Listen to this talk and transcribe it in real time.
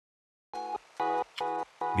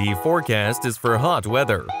The forecast is for hot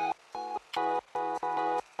weather.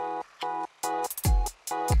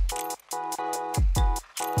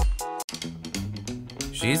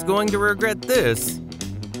 She's going to regret this.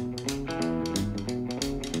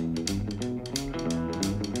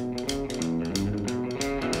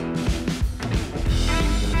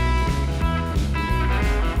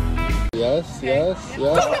 Yes.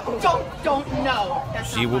 Don't know.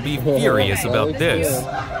 She will be furious about this.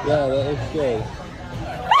 Yeah, that looks good.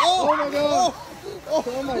 Oh my god!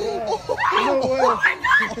 Oh my god! No way!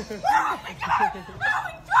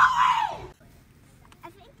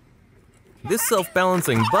 This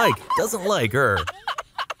self-balancing bike doesn't like her.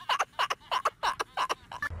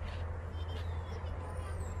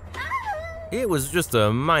 It was just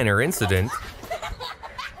a minor incident.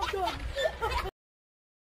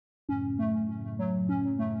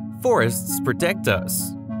 Forests protect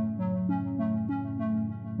us.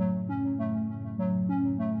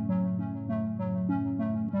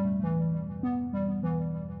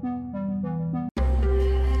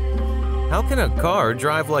 How can a car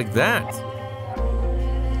drive like that?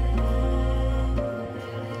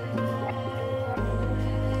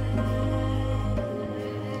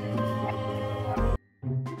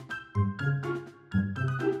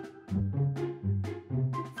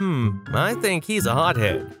 I think he's a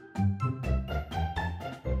hothead.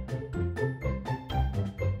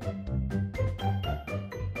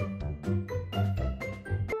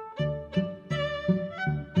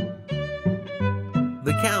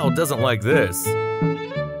 The cow doesn't like this.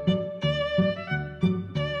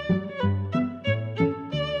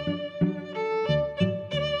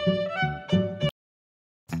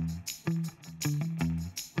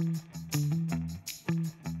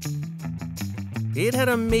 It had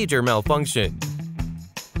a major malfunction.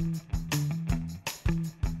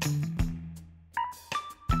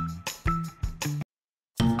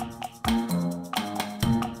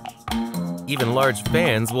 Even large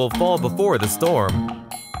fans will fall before the storm.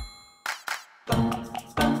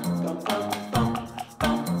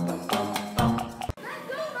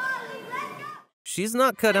 She's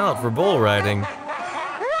not cut out for bull riding.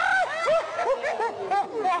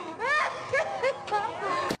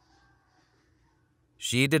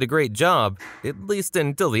 She did a great job, at least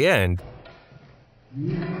until the end.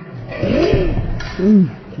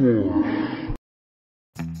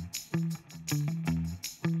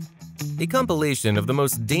 A compilation of the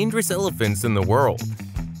most dangerous elephants in the world.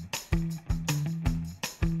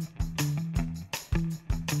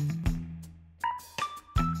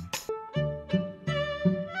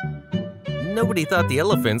 Nobody thought the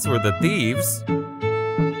elephants were the thieves.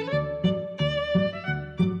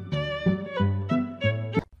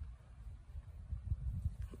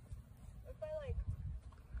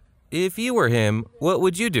 If you were him, what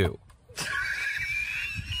would you do?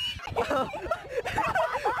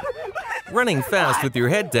 Running fast with your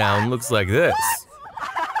head down looks like this.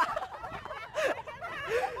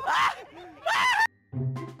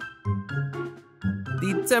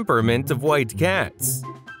 The temperament of white cats.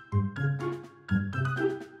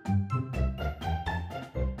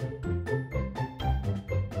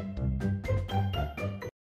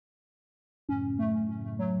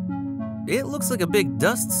 It looks like a big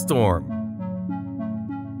dust storm.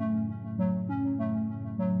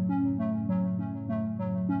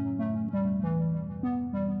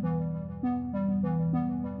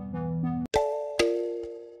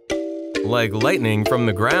 Like lightning from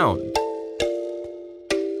the ground.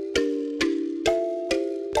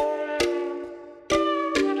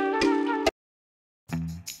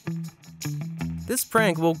 This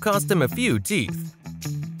prank will cost him a few teeth.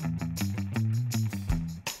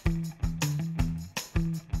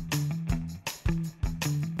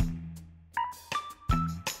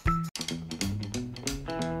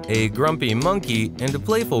 A grumpy monkey and a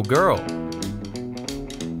playful girl.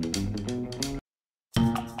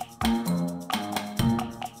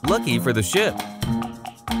 Lucky for the ship.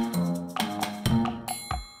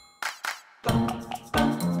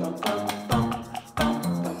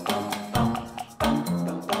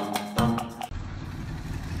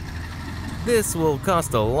 This will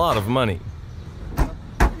cost a lot of money.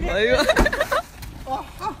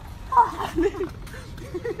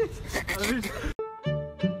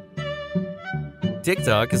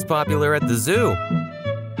 TikTok is popular at the zoo.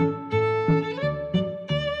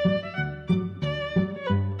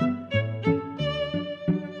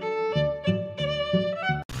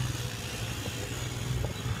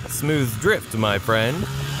 Smooth drift, my friend.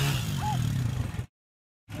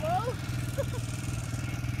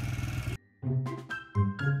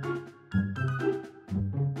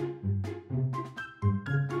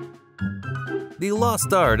 the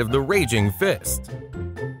lost art of the raging fist.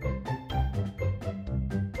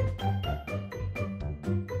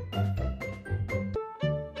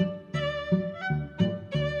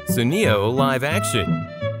 Sunio live action.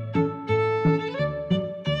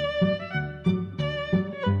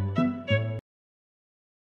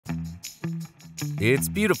 It's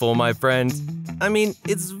beautiful, my friend. I mean,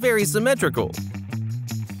 it's very symmetrical.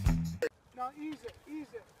 Now ease it, ease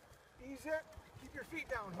it, ease it. Keep your feet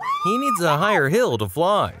down. He needs a higher hill to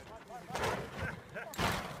fly.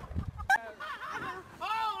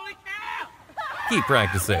 Holy cow! Keep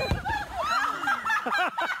practicing.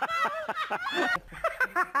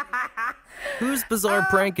 Whose bizarre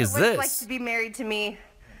prank is What it's like this? to be married to me.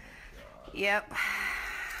 Yep.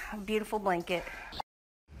 Beautiful blanket.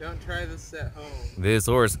 Don't try this at home. This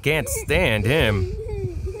horse can't stand him.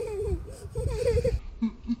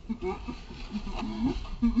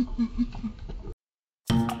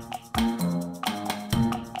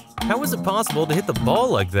 How is it possible to hit the ball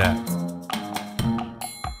like that?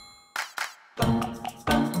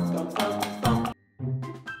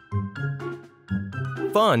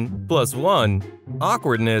 Fun plus 1,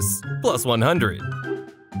 awkwardness plus 100.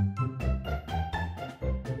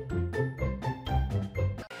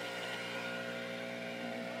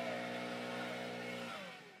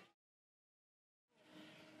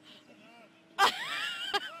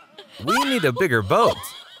 We need a bigger boat.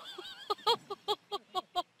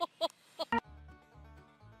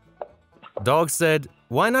 Dog said,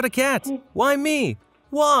 "Why not a cat? Why me?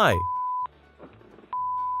 Why?"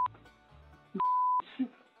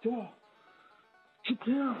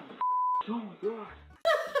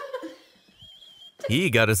 He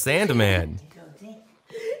got a Sandman. You're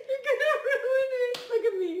gonna ruin it. Look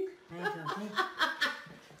at me.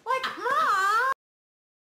 Like,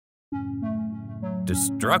 Mom!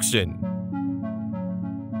 Destruction.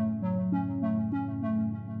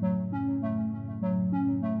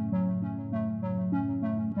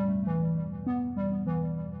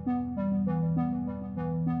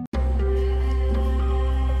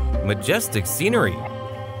 Majestic scenery.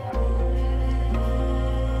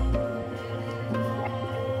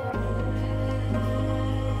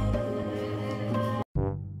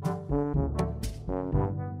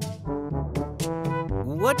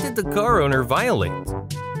 What did the car owner violate?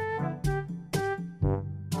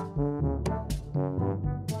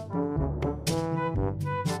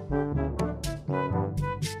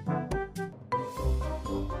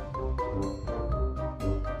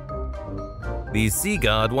 The sea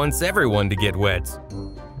god wants everyone to get wet.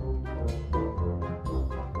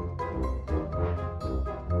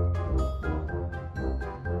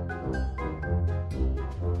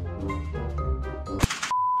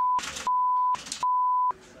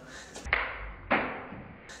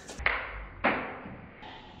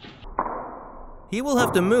 He will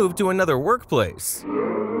have to move to another workplace.